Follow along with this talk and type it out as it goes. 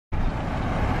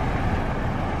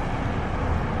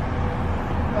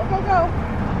go, go.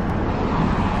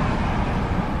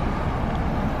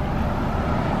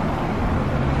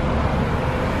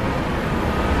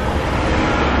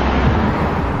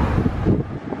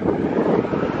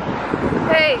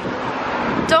 Hey,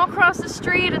 don't cross the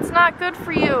street. It's not good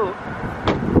for you.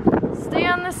 Stay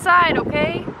on this side,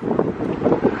 okay?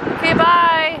 Okay,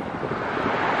 bye.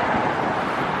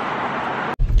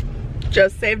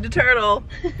 Just saved a turtle.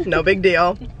 No big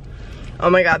deal. Oh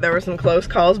my god, there were some close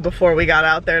calls before we got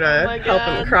out there to help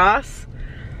him cross.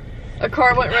 A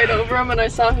car went right over him and I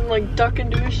saw him like duck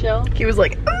into a shell. He was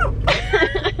like, oh.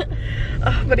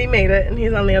 But he made it and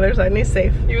he's on the other side and he's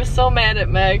safe. He was so mad at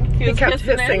Meg. He kept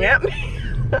hissing at me.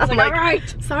 I'm like,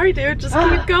 alright. Sorry dude, just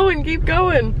keep going, keep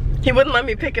going. He wouldn't let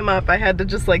me pick him up. I had to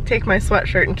just like take my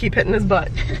sweatshirt and keep hitting his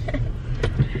butt.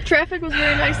 Traffic was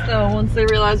very nice though. Once they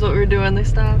realized what we were doing, they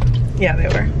stopped. Yeah, they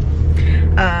were.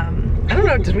 I don't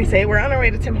know, did we say we're on our way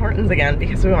to Tim Hortons again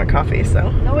because we want coffee, so.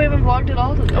 No, we haven't vlogged at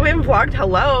all today. Oh, we haven't vlogged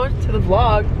hello to the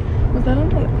vlog. Was that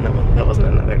another? No, that wasn't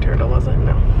another turtle, was it?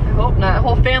 No. I hope not. A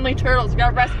whole family turtles. We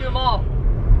gotta rescue them all.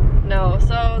 No,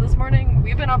 so this morning,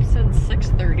 we've been up since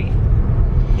 6:30.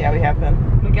 Yeah, we have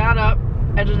been. We got up,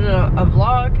 edited a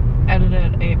vlog,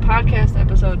 edited a podcast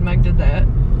episode. Meg did that.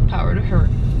 Power to her.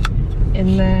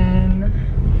 And then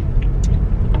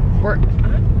we're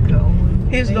going.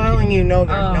 He's dialing you, no,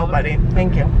 there's nobody.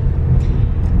 Thank you.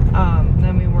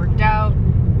 Then we worked out,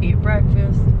 ate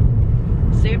breakfast,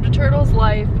 saved a turtle's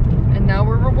life, and now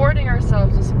we're rewarding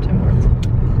ourselves with some Tim Hortons.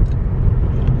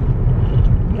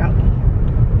 Yeah.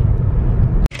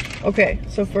 Okay,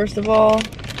 so first of all,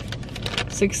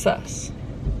 success.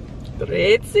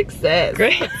 Great success.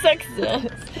 Great success.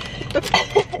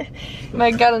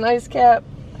 Meg got an ice cap.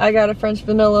 I got a French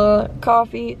vanilla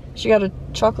coffee. She got a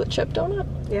chocolate chip donut.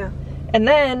 Yeah. And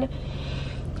then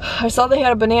I saw they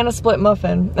had a banana split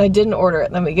muffin. I didn't order it.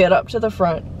 And then we get up to the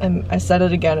front and I said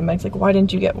it again. And Meg's like, why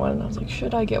didn't you get one? And I was like,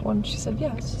 should I get one? She said,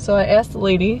 yes. So I asked the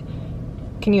lady,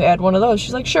 can you add one of those?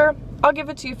 She's like, sure, I'll give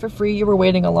it to you for free. You were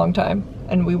waiting a long time.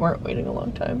 And we weren't waiting a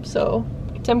long time. So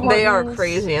Tim Hortons. They are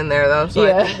crazy in there though. So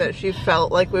yeah. I think that she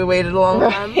felt like we waited a long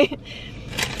time.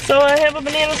 So I have a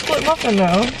banana split muffin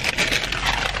now.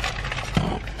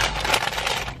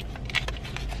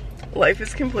 Life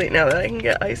is complete now that I can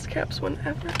get iced caps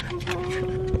whenever I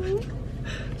want.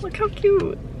 Look how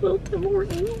cute. Little Tim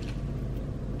Horton.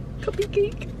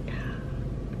 Cupcake.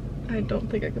 I don't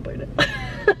think I could bite it.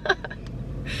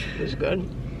 It's good.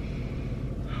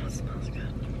 Oh, it smells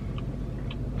good.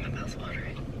 My mouth's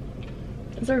watering.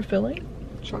 Is there a filling?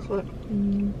 Chocolate.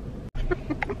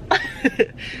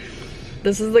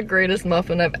 This is the greatest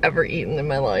muffin I've ever eaten in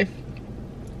my life.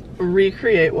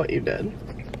 Recreate what you did.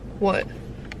 What?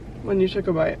 When you took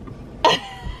a bite.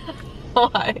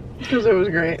 Why? Because it was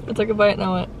great. I took a bite and I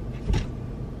went.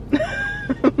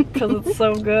 Because it's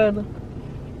so good.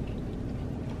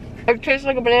 It tastes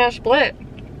like a banana split.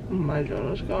 My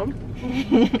Jonah's gone.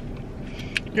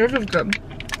 Yours is good.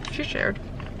 She shared.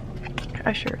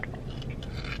 I shared.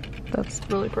 That's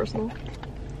really personal.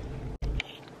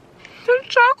 There's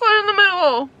chocolate in the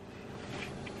middle.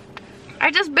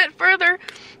 I just bit further.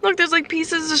 Look, there's like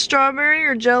pieces of strawberry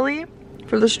or jelly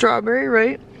for the strawberry,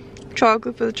 right?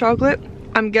 Chocolate for the chocolate.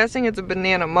 I'm guessing it's a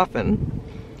banana muffin.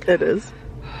 It is.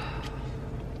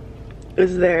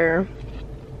 Is there...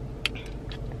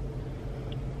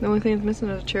 The only thing that's missing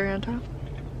is a cherry on top.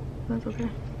 That's okay.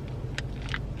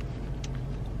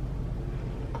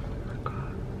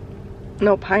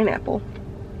 No pineapple.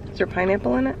 Is there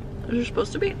pineapple in it? Is there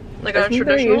supposed to be? Like on a Isn't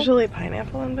traditional? there usually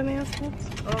pineapple in banana splits?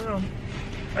 I don't know.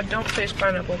 I don't taste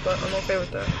pineapple, but I'm okay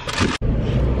with that.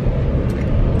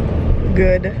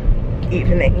 Good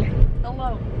evening.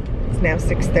 Hello. It's now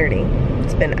 6:30.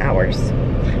 It's been hours.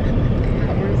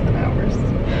 Hours and hours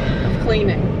of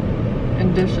cleaning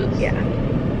and dishes. Yeah.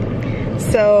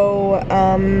 So,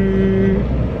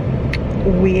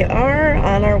 we are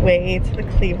on our way to the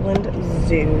Cleveland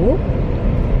Zoo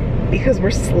because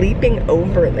we're sleeping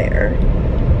over there.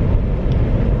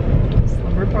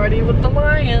 Slumber party with the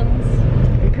lions.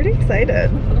 I'm pretty excited.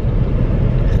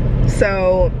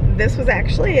 So this was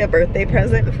actually a birthday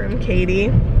present from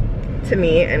Katie to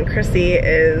me, and Crissy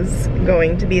is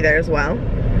going to be there as well.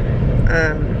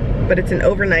 But it's an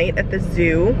overnight at the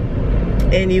zoo,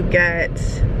 and you get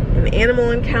an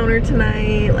animal encounter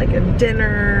tonight, like a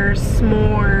dinner,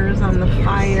 s'mores on the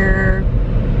fire.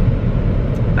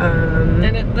 And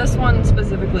this one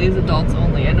specifically is adults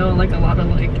only. I know like a lot of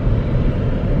like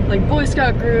Boy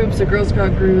Scout groups or Girl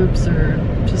Scout groups or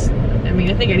just, I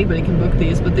mean, I think anybody can book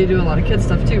these, but they do a lot of kids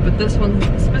stuff too. But this one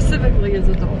specifically is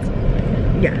adults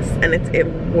only. Yes, and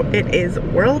it is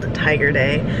World Tiger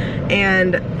Day,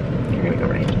 and you're gonna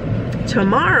go right.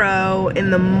 Tomorrow in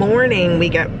the morning we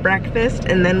get breakfast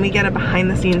and then we get a behind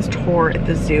the scenes tour at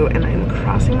the zoo, and I'm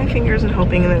crossing my fingers and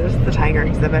hoping there's the tiger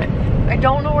exhibit. I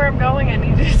don't know where I'm going. I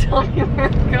need you to tell me where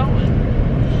I'm going.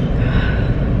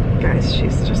 Guys,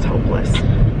 she's just hopeless.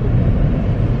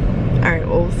 Alright,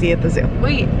 well, we'll see you at the zoo.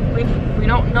 Wait, we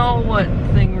don't know what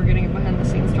thing we're getting a behind the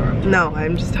scenes tour of. No,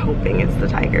 I'm just hoping it's the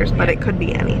tigers, but it could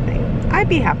be anything. I'd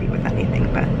be happy with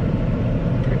anything, but...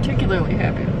 Particularly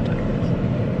happy with tigers.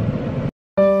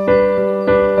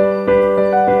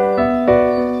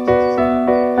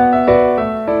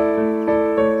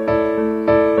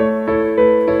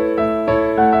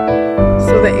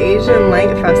 So the Asian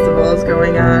Light Festival is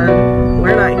going on.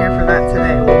 We're not here for that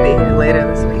today. We'll be here later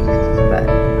this week, but...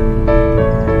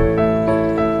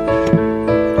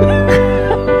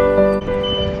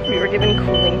 We were given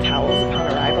cooling towels upon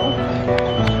arrival.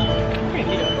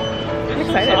 I'm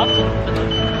excited.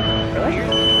 Really?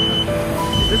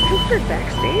 Is this considered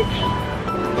backstage?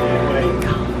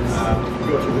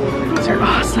 These are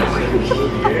awesome.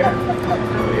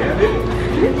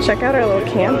 Check out our little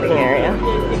camping area.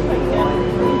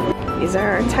 These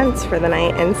are our tents for the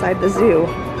night inside the zoo.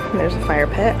 And there's a fire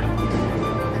pit.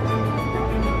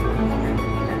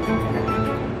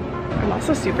 I'm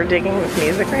also super digging this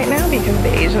music right now because of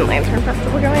the Asian Lantern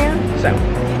Festival going on. So,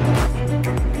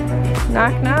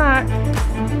 knock knock.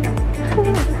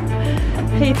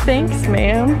 Hey, thanks,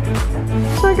 ma'am.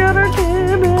 Check out our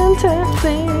cabin tent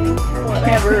thing.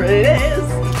 Whatever it is.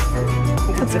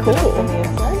 That's cool.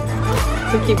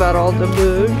 To keep out all the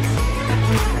bugs.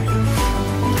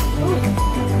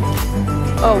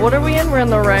 Oh, what are we in? We're in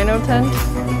the rhino tent?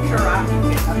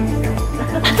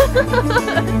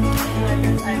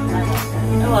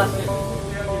 I lost it.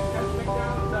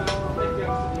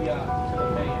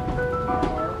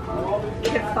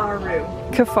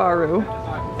 Kafaru.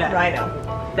 That rhino.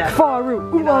 That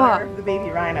Kafaru. in honor of the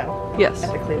baby rhino. Yes.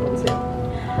 At the Cleveland Zoo.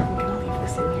 I'm gonna leave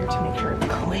this in here to make sure it's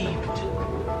claimed.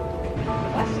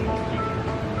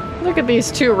 Look at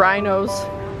these two rhinos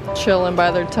chilling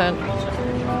by their tent. It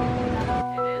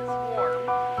is warm.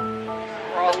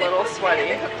 We're all a little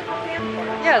sweaty.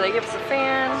 Yeah, they give us a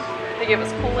fan. They give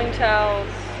us cooling towels.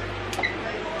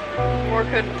 More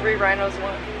could 3 rhinos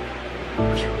want.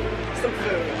 Some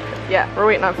food. Yeah, we're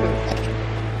waiting on food.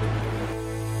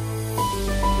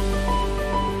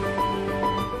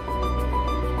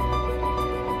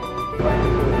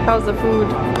 How's the food?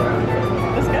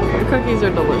 It's good. The cookies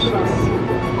are delicious.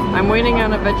 I'm waiting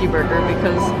on a veggie burger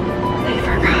because they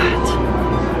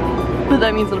forgot. But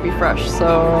that means it'll be fresh,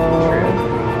 so...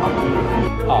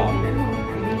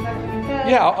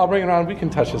 Yeah, I'll bring it on. We can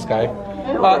touch this guy.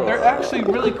 They're actually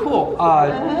really cool.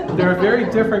 They're a very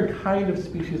different kind of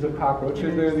species of cockroach.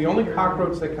 They're the only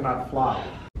cockroach that cannot fly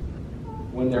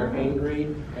when they're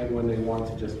angry and when they want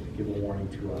to just give a warning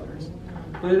to others.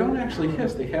 But they don't actually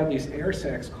hiss. They have these air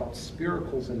sacs called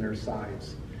spiracles in their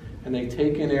sides. And they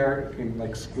take in air and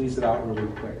like squeeze it out really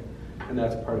quick. And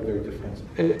that's part of their defense.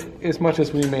 As much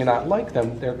as we may not like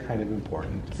them, they're kind of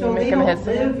important. So they don't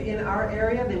live in our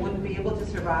area? They wouldn't be able to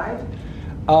survive?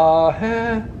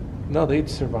 No, they'd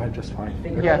survive just fine.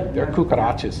 Yeah, they're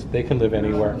cucarachas. They can live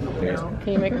anywhere.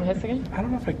 Can you make them hiss again? I don't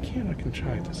know if I can. I can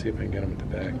try to see if I can get them in the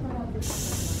bag.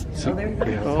 So,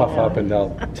 yeah, puff up and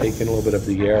they'll take in a little bit of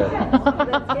the air.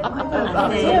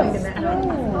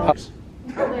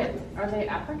 Are they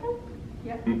African?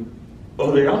 Yeah.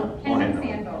 Oh, they are?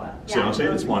 See what I'm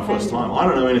saying? It's my first time. I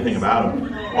don't know anything about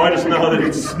them. I just know that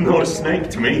it's not a snake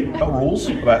to me. Rules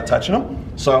about touching them.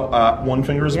 So one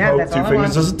finger is a poke, 2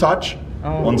 fingers is a touch.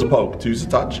 One's a poke, 2's a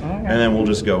touch. And then we'll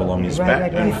just go along his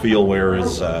back and feel where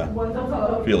his,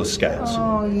 feel his scales.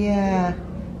 Oh, yeah.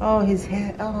 Oh, his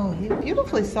head. Oh, he's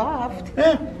beautifully soft.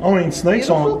 Yeah, I mean, snakes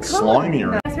aren't slimy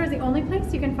or Here's the only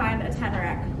place you can find a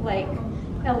tenrec like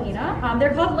Elena.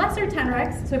 They're called lesser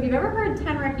tenrecs. So if you've ever heard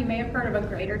tenrec, you may have heard of a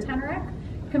greater tenrec.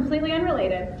 Completely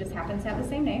unrelated, just happens to have the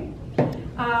same name.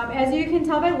 As you can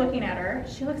tell by looking at her,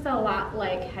 she looks a lot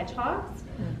like hedgehogs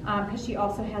because she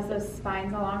also has those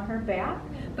spines along her back.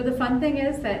 But the fun thing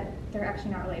is that they're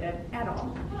actually not related at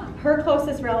all. Her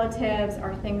closest relatives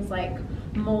are things like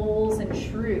moles and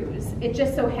shrews. It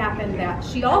just so happened that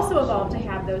she also evolved to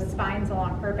have those spines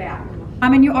along her back.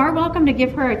 And you are welcome to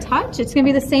give her a touch. It's going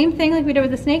to be the same thing like we did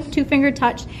with the snake, 2-finger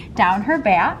touch down her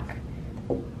back.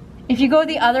 If you go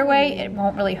the other way, it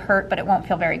won't really hurt, but it won't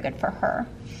feel very good for her.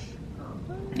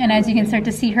 And as you can start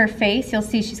to see her face, you'll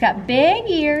see she's got big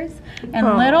ears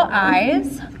and little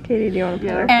eyes. Katie, do you want to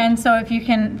pet her? And so if you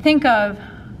can think of,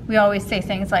 we always say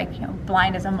things like, you know,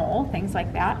 blind as a mole, things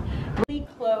like that. Really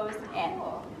closed in.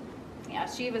 Yeah,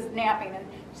 because she was napping, and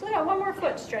she's got one more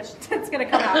foot stretched that's going to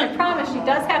come out. I promise she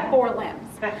does have 4 limbs.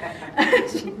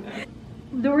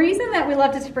 The reason that we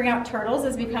love to bring out turtles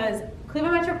is because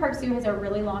Cleveland Metro Park Zoo has a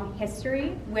really long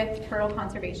history with turtle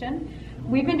conservation.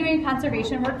 We've been doing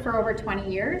conservation work for over 20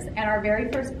 years, and our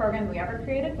very first program we ever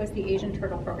created was the Asian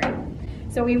Turtle Program.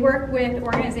 So we work with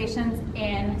organizations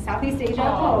in Southeast Asia.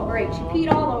 Oh, great, she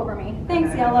peed all over me.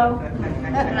 Thanks, Yellow.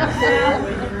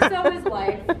 So is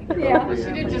life. Yeah.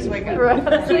 She did just wake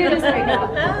up. She did just wake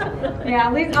up.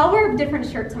 Yeah, I'll wear a different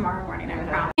shirt tomorrow morning, I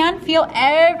promise. You can feel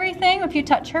everything if you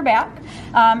touch her back.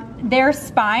 Their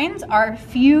spines are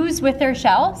fused with their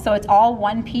shell, so it's all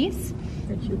one piece.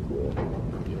 That's so cool.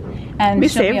 And we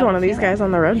saved one of these guys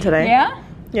on the road today. Yeah?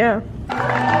 Yeah.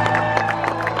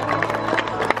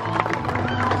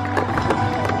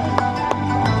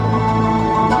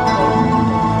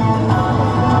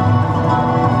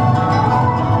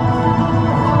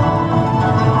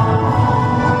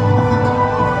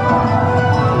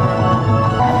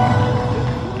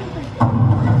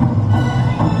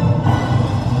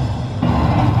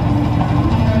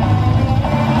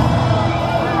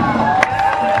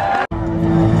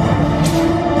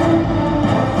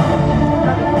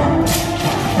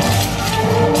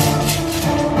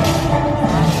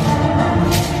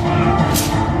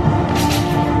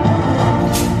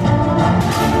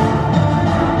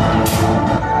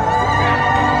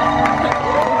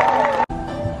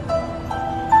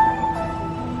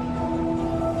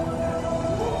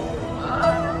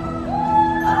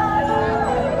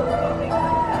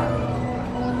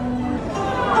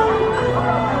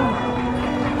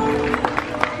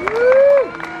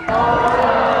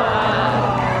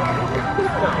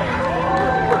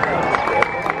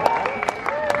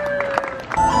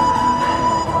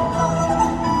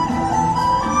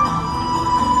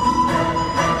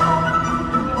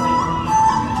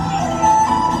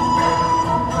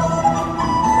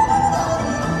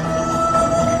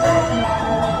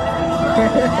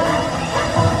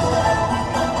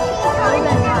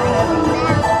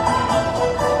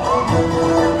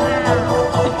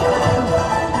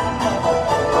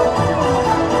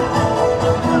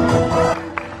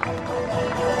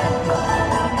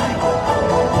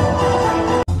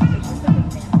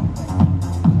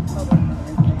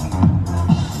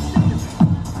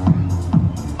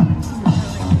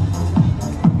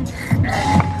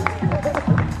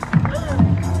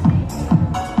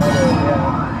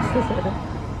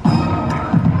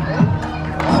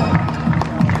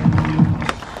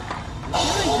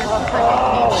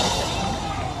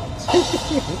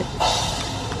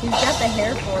 He's got the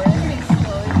hair for it.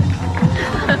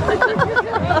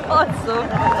 Awesome.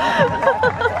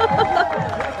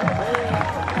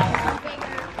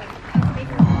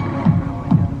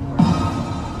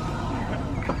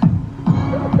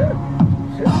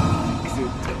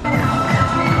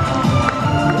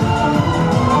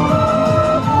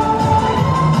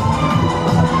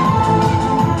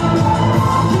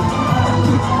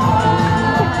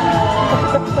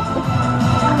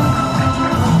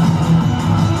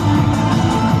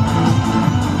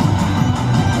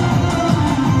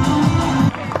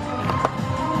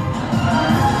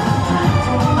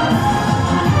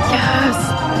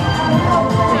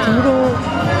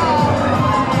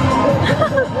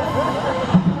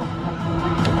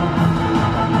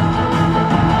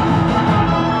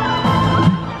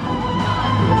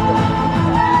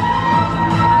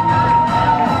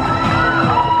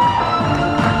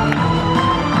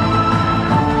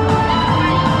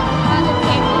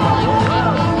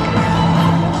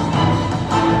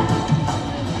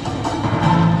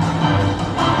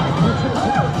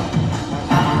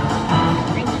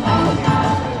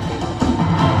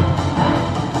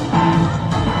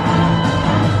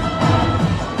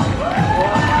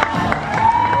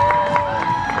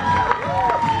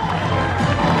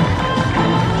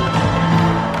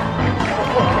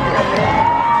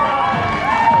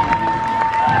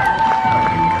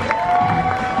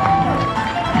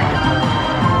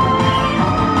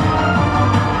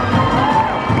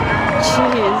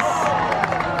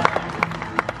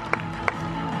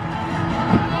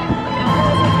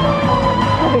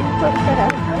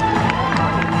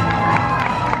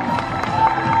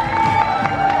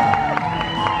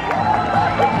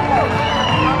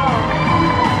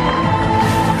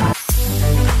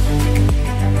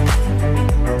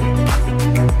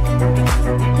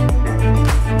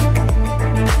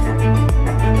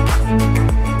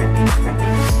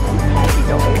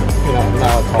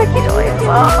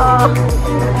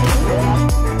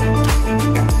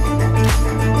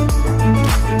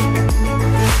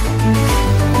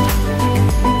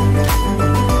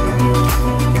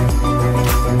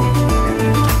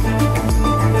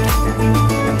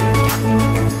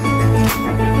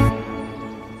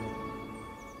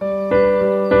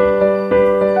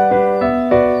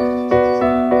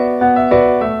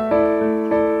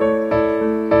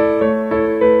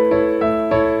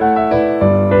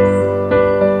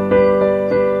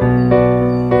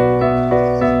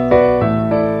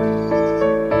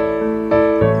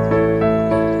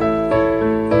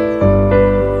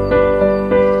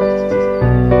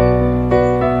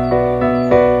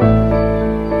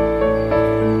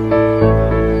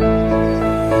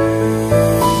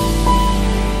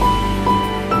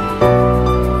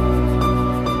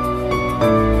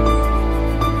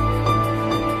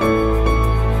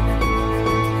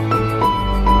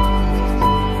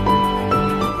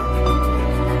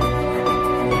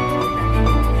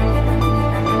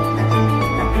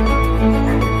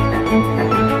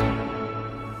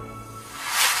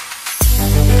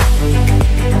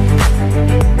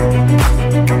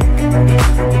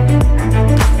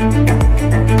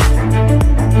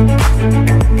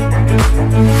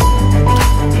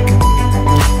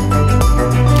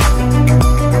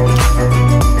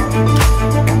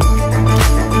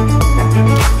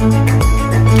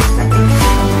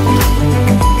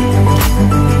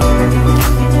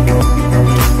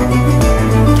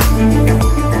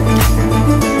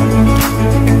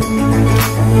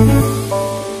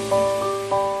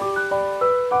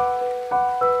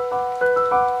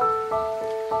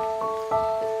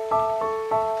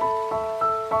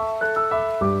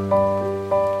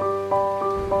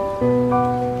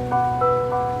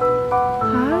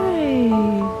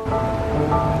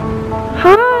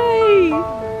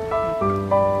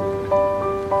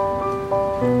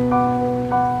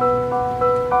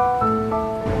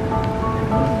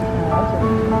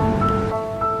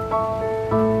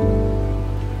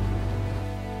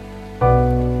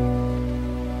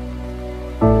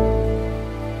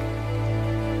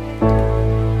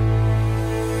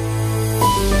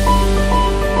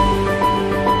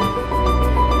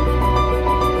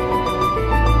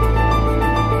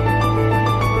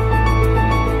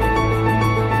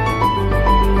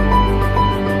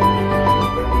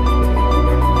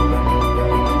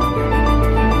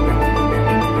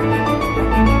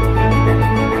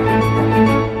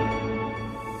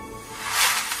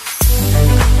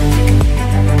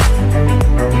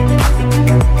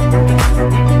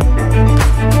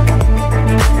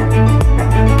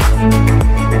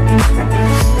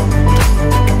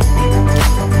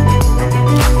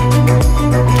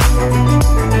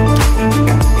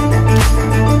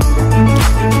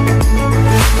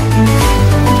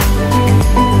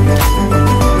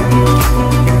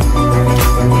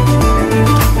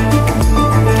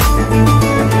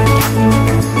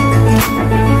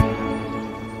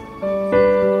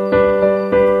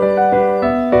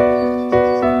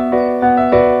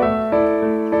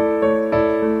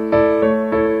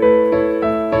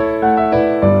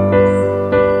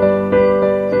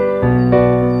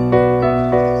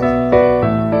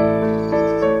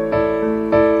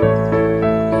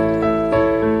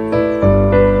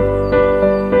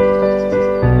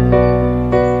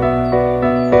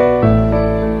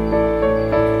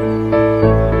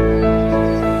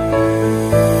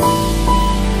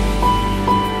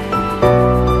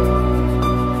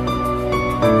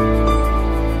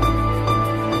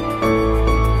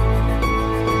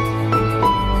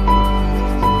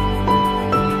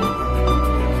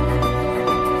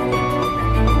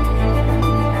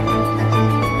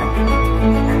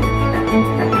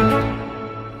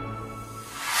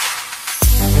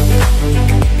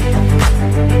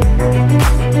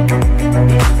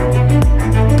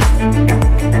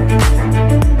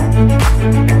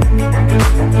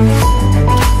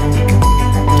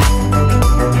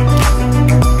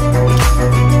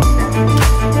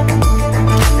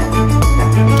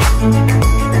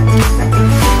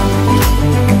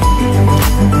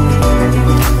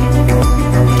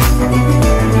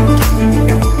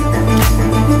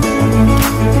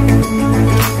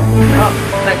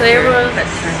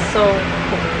 so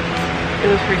cool. It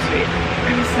was pretty sweet.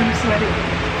 I was so sweaty.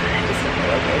 I just didn't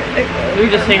feel okay. We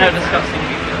were just saying how disgusting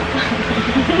we feel.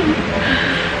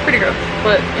 Pretty gross,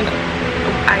 but you know.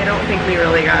 I don't think we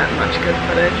really got much good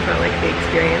footage, but like the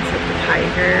experience with the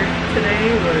tiger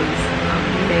today was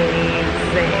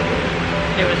amazing.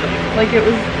 It was like it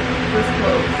was this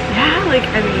close. Yeah, like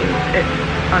I mean, it's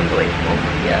unbelievable.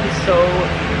 Yeah, it's so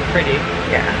pretty.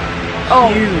 Yeah. Oh,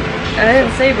 huge. And I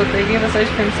didn't say, but they gave us ice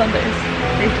cream sundaes.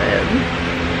 They did.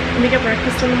 And we get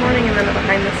breakfast in the morning and then a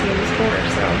behind the scenes tour,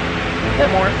 so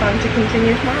more fun to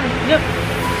continue tomorrow. Yep.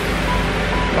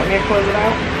 Want me to close it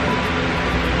out?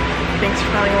 Thanks for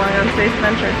following along on today's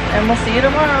adventure. And we'll see you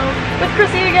tomorrow with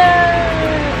Crissy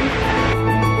again!